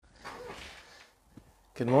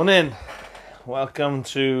Good morning. Welcome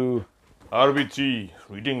to RBT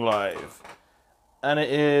Reading Live. And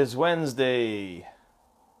it is Wednesday.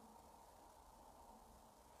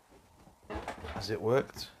 Has it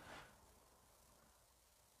worked?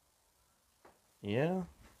 Yeah?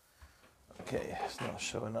 Okay, it's not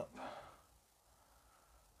showing up.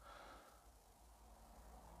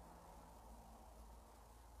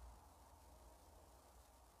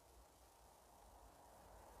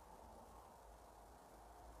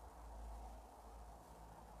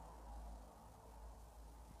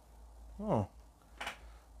 Oh.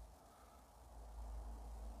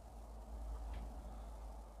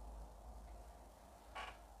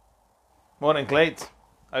 Morning, Clayt.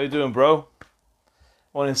 How you doing, bro?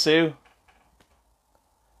 Morning, Sue.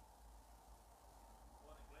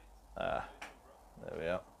 There we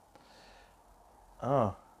are.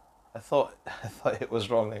 Oh, I thought it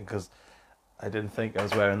was wrong then because I didn't think I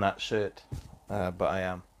was wearing that shirt, but I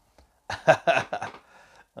am.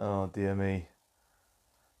 Oh dear me.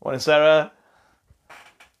 Morning, Sarah.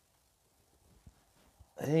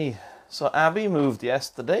 Hey, so Abby moved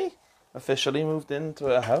yesterday. Officially moved into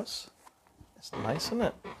her house. It's nice, isn't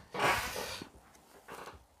it?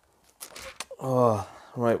 Oh,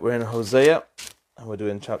 right, we're in Hosea, and we're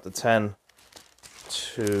doing chapter 10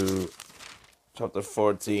 to chapter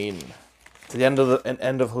 14, to the end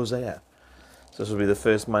of Hosea. So this will be the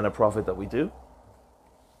first minor prophet that we do.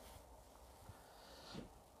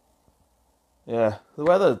 Yeah, the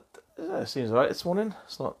weather seems alright this morning.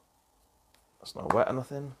 It's not wet or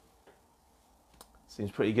nothing.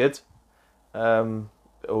 Seems pretty good.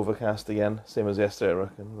 Overcast again, same as yesterday, I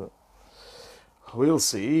reckon, but we'll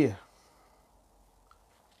see.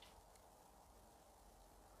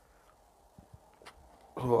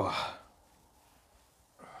 Oh.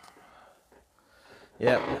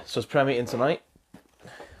 Yeah, so it's prayer meeting tonight.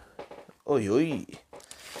 Oi, oi.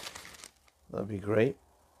 That'd be great.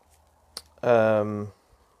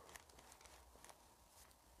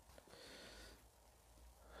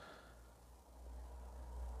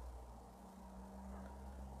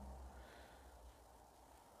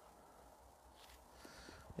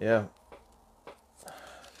 Yeah.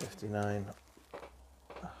 59.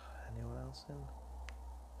 Anyone else in?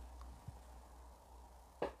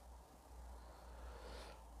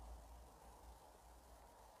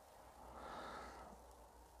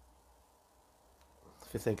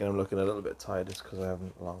 If you're thinking I'm looking a little bit tired, it's because I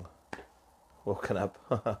haven't long woken up.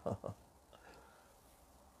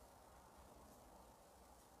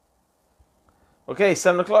 Okay,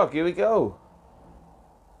 7 o'clock, here we go.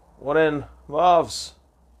 What in, Marvs?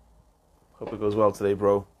 Hope it goes well today,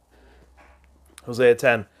 bro. Hosea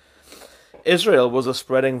 10. Israel was a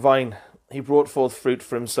spreading vine. He brought forth fruit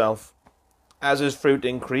for himself. As his fruit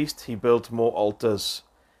increased, he built more altars.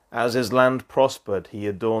 As his land prospered, he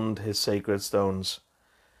adorned his sacred stones.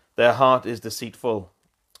 Their heart is deceitful,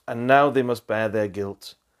 and now they must bear their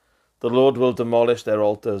guilt. The Lord will demolish their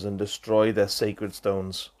altars and destroy their sacred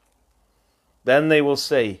stones. Then they will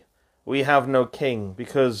say, "We have no king,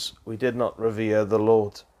 because we did not revere the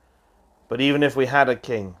Lord." But even if we had a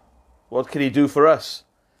king, what could he do for us?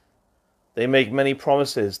 They make many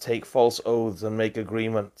promises, take false oaths, and make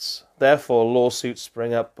agreements. Therefore lawsuits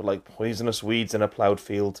spring up like poisonous weeds in a ploughed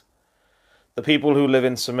field. The people who live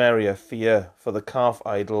in Samaria fear for the calf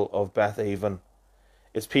idol of Beth-aven.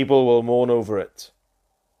 Its people will mourn over it,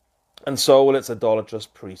 and so will its idolatrous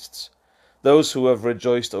priests, those who have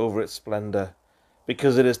rejoiced over its splendor,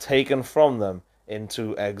 because it is taken from them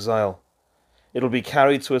into exile. It will be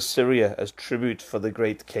carried to Assyria as tribute for the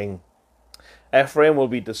great king. Ephraim will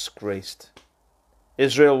be disgraced.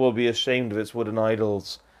 Israel will be ashamed of its wooden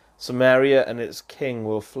idols. Samaria and its king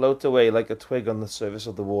will float away like a twig on the surface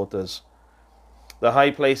of the waters. The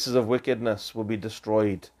high places of wickedness will be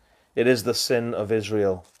destroyed. It is the sin of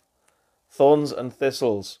Israel. Thorns and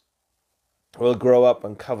thistles will grow up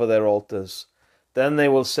and cover their altars. Then they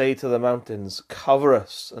will say to the mountains, "Cover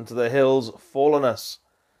us," and to the hills, "Fall on us."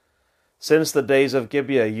 Since the days of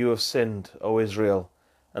Gibeah you have sinned, O Israel,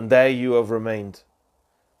 and there you have remained.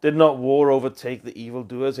 Did not war overtake the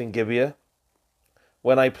evildoers in Gibeah?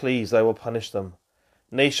 When I please, I will punish them.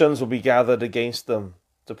 Nations will be gathered against them,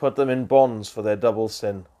 to put them in bonds for their double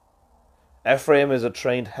sin. Ephraim is a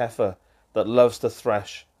trained heifer that loves to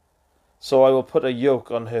thresh. So I will put a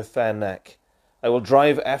yoke on her fair neck. I will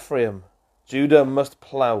drive Ephraim. Judah must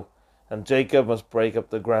plough, and Jacob must break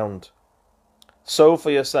up the ground. Sow for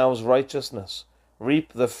yourselves righteousness,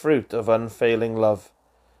 reap the fruit of unfailing love,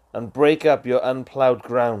 and break up your unploughed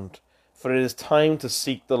ground, for it is time to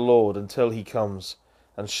seek the Lord until he comes,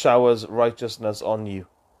 and showers righteousness on you.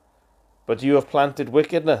 But you have planted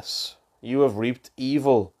wickedness, you have reaped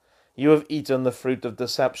evil. You have eaten the fruit of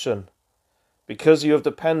deception. Because you have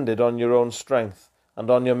depended on your own strength and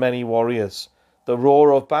on your many warriors, the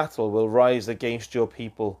roar of battle will rise against your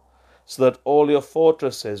people, so that all your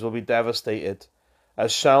fortresses will be devastated,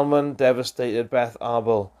 as Shalman devastated Beth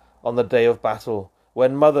Arbel on the day of battle,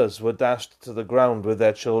 when mothers were dashed to the ground with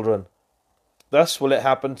their children. Thus will it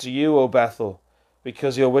happen to you, O Bethel,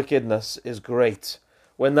 because your wickedness is great.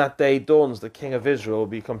 When that day dawns, the king of Israel will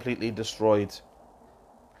be completely destroyed.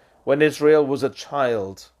 When Israel was a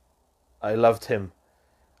child, I loved him,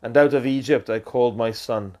 and out of Egypt I called my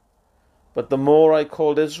son. But the more I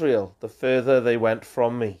called Israel, the further they went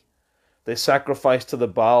from me. They sacrificed to the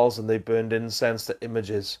Baals, and they burned incense to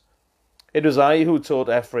images. It was I who taught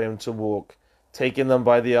Ephraim to walk, taking them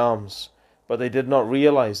by the arms, but they did not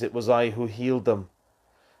realize it was I who healed them.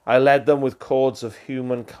 I led them with cords of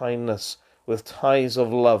human kindness, with ties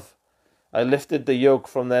of love. I lifted the yoke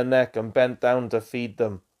from their neck and bent down to feed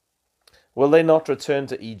them. Will they not return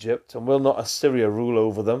to Egypt, and will not Assyria rule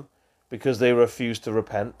over them, because they refuse to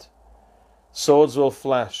repent? Swords will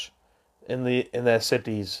flash in their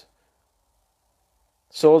cities.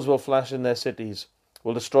 Swords will flash in their cities,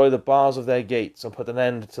 will destroy the bars of their gates, and put an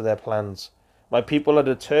end to their plans. My people are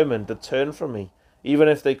determined to turn from me. Even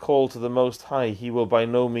if they call to the Most High, he will by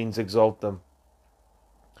no means exalt them.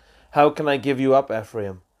 How can I give you up,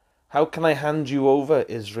 Ephraim? How can I hand you over,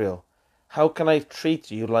 Israel? How can I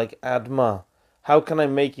treat you like Admah? How can I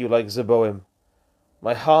make you like Zeboim?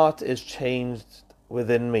 My heart is changed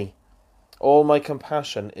within me. All my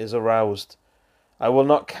compassion is aroused. I will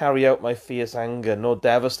not carry out my fierce anger, nor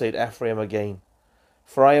devastate Ephraim again.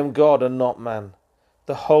 For I am God and not man,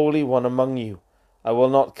 the Holy One among you. I will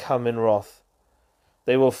not come in wrath.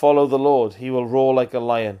 They will follow the Lord. He will roar like a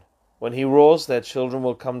lion. When he roars, their children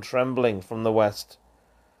will come trembling from the west.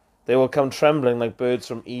 They will come trembling like birds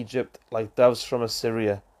from Egypt, like doves from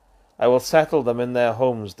Assyria. I will settle them in their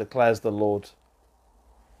homes, declares the Lord.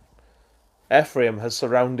 Ephraim has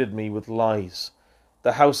surrounded me with lies,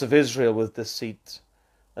 the house of Israel with deceit,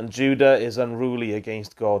 and Judah is unruly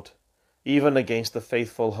against God, even against the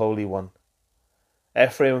faithful Holy One.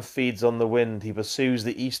 Ephraim feeds on the wind. He pursues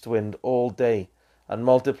the east wind all day and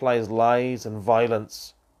multiplies lies and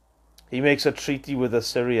violence. He makes a treaty with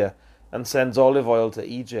Assyria and sends olive oil to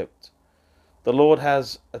Egypt. The Lord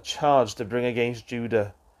has a charge to bring against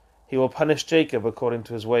Judah. He will punish Jacob according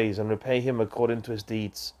to his ways and repay him according to his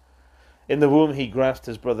deeds. In the womb he grasped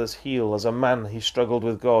his brother's heel. As a man he struggled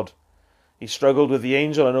with God. He struggled with the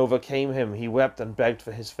angel and overcame him. He wept and begged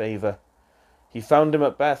for his favour. He found him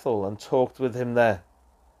at Bethel and talked with him there.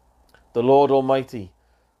 The Lord Almighty,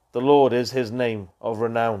 the Lord is his name of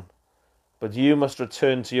renown. But you must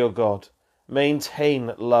return to your God.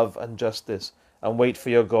 Maintain love and justice, and wait for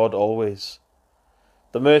your God always.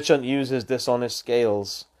 The merchant uses dishonest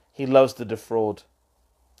scales. He loves to defraud.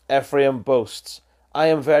 Ephraim boasts, I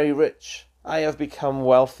am very rich. I have become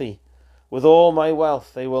wealthy. With all my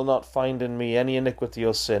wealth they will not find in me any iniquity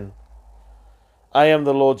or sin. I am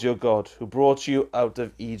the Lord your God, who brought you out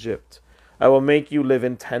of Egypt. I will make you live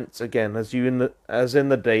in tents again, as in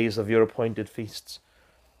the days of your appointed feasts.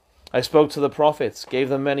 I spoke to the prophets, gave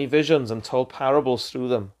them many visions, and told parables through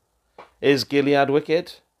them. Is Gilead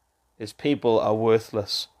wicked? His people are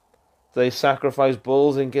worthless. They sacrifice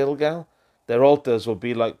bulls in Gilgal. Their altars will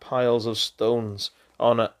be like piles of stones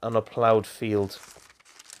on a ploughed field.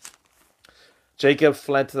 Jacob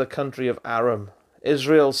fled to the country of Aram.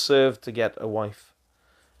 Israel served to get a wife,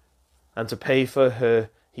 and to pay for her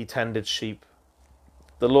he tended sheep.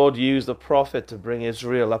 The Lord used a prophet to bring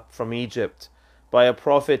Israel up from Egypt. By a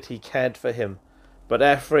prophet he cared for him, but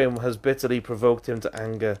Ephraim has bitterly provoked him to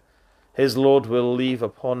anger. His Lord will leave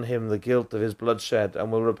upon him the guilt of his bloodshed,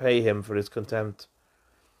 and will repay him for his contempt.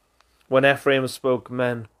 When Ephraim spoke,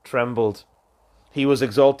 men trembled. He was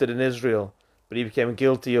exalted in Israel, but he became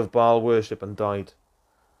guilty of Baal worship and died.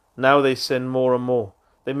 Now they sin more and more.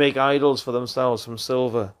 They make idols for themselves from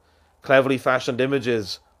silver, cleverly fashioned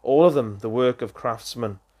images, all of them the work of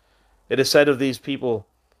craftsmen. It is said of these people,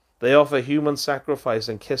 they offer human sacrifice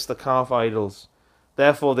and kiss the calf idols.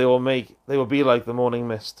 Therefore they will be like the morning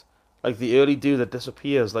mist, like the early dew that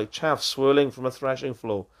disappears, like chaff swirling from a threshing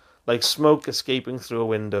floor, like smoke escaping through a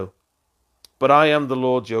window. But I am the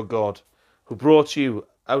Lord your God, who brought you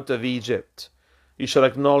out of Egypt. You shall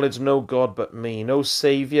acknowledge no God but me, no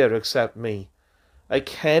Saviour except me. I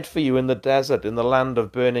cared for you in the desert, in the land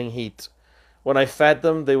of burning heat. When I fed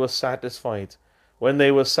them, they were satisfied. When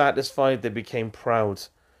they were satisfied, they became proud.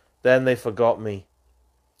 Then they forgot me.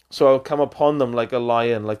 So I will come upon them like a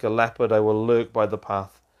lion, like a leopard I will lurk by the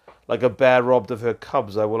path. Like a bear robbed of her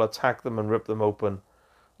cubs, I will attack them and rip them open.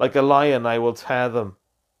 Like a lion I will tear them.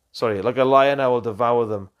 Like a lion I will devour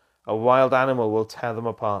them. A wild animal will tear them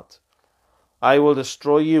apart. I will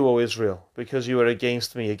destroy you, O Israel, because you are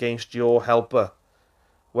against me, against your helper.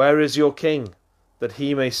 Where is your king, that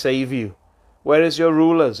he may save you? Where is your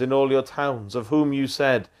rulers in all your towns, of whom you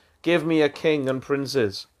said, give me a king and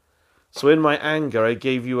princes? So in my anger I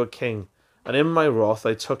gave you a king, and in my wrath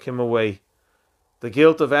I took him away. The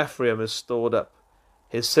guilt of Ephraim is stored up.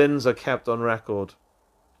 His sins are kept on record.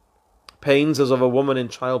 Pains as of a woman in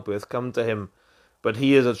childbirth come to him, but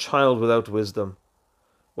he is a child without wisdom.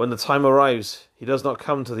 When the time arrives, he does not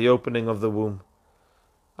come to the opening of the womb.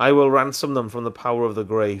 I will ransom them from the power of the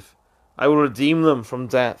grave. I will redeem them from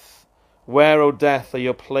death. Where, O death, are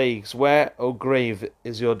your plagues? Where, O grave,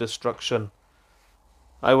 is your destruction?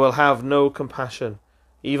 I will have no compassion,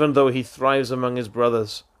 even though he thrives among his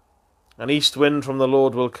brothers. An east wind from the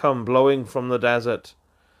Lord will come, blowing from the desert.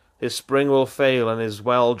 His spring will fail, and his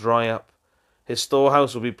well dry up. His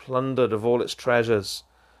storehouse will be plundered of all its treasures.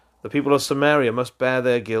 The people of Samaria must bear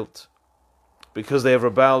their guilt. Because they have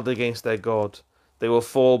rebelled against their God, they will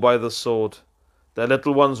fall by the sword. Their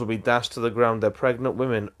little ones will be dashed to the ground, their pregnant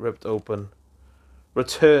women ripped open.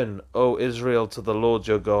 Return, O Israel, to the Lord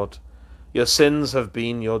your God. Your sins have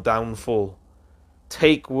been your downfall.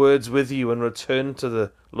 Take words with you and return to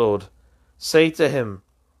the Lord. Say to him,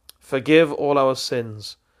 forgive all our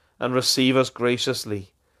sins and receive us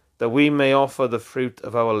graciously, that we may offer the fruit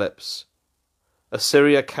of our lips.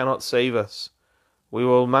 Assyria cannot save us. We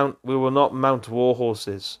will not mount war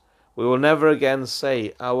horses. We will never again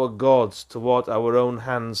say, our gods, to what our own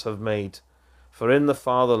hands have made. For in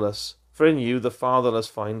you the fatherless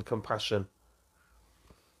find compassion.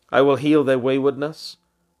 I will heal their waywardness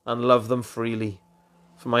and love them freely,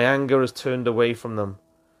 for my anger is turned away from them.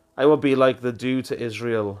 I will be like the dew to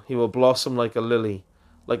Israel. He will blossom like a lily,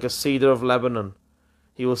 like a cedar of Lebanon.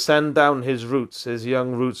 He will send down his roots, his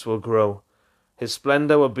young roots will grow. His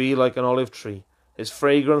splendor will be like an olive tree, his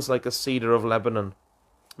fragrance like a cedar of Lebanon.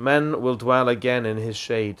 Men will dwell again in his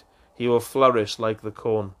shade. He will flourish like the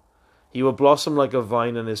corn. He will blossom like a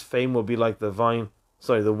vine, and his fame will be like the wine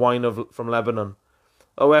from Lebanon.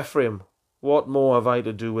 O Ephraim, what more have I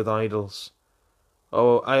to do with idols?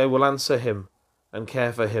 Oh, I will answer him and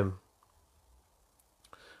care for him.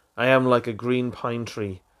 I am like a green pine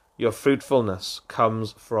tree. Your fruitfulness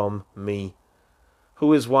comes from me.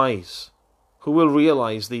 Who is wise? Who will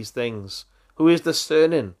realize these things? Who is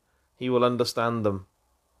discerning? He will understand them.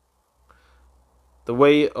 The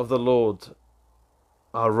way of the Lord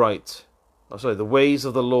are right. The ways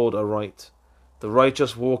of the Lord are right. The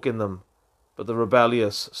righteous walk in them, but the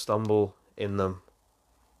rebellious stumble in them.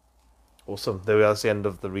 Awesome. There we are. That's the end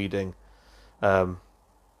of the reading. There's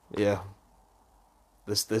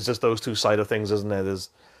just those two sides of things, isn't there?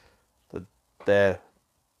 There's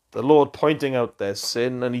the Lord pointing out their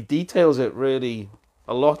sin, and he details it really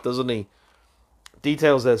a lot, doesn't he?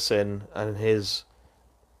 Details their sin and his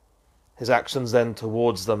actions then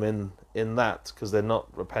towards them in that, because they're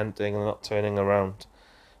not repenting and not turning around.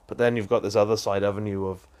 But then you've got this other side, haven't you,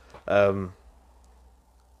 of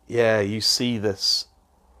you see this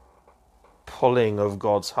pulling of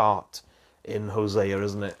God's heart in Hosea,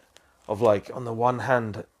 isn't it? Of like, on the one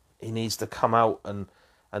hand, he needs to come out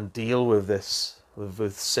and deal with this,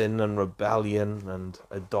 with sin and rebellion and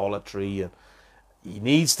idolatry, and he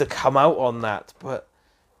needs to come out on that, but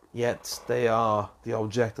yet they are the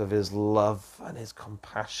object of his love and his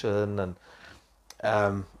compassion,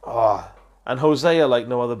 and Hosea, like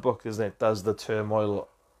no other book, isn't it, does the turmoil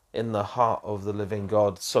in the heart of the living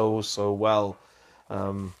God so well.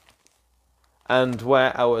 And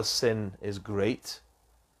where our sin is great,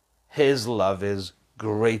 his love is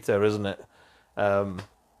greater, isn't it?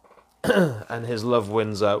 And his love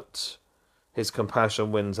wins out, his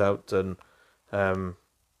compassion wins out, and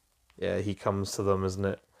he comes to them, isn't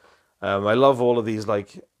it? I love all of these,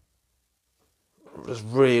 like, just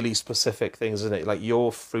really specific things, isn't it? Like,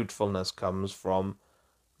 your fruitfulness comes from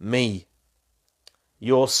me.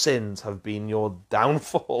 Your sins have been your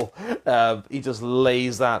downfall. He just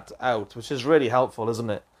lays that out, which is really helpful, isn't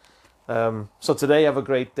it? So today, have a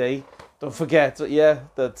great day. Don't forget,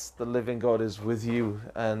 that the living God is with you,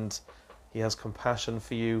 and he has compassion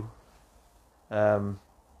for you.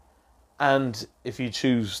 And if you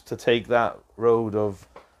choose to take that road of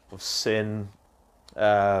sin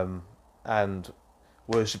and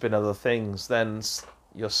worshipping other things, then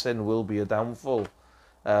your sin will be a downfall.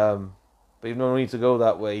 But you don't need to go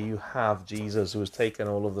that way. You have Jesus, who has taken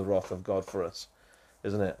all of the wrath of God for us,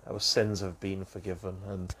 isn't it? Our sins have been forgiven,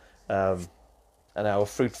 and our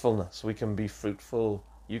fruitfulness. We can be fruitful.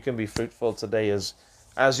 You can be fruitful today as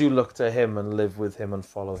as you look to him and live with him and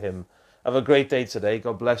follow him. Have a great day today.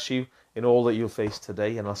 God bless you in all that you'll face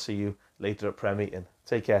today, and I'll see you later at prayer meeting.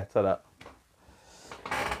 Take care. Ta-da.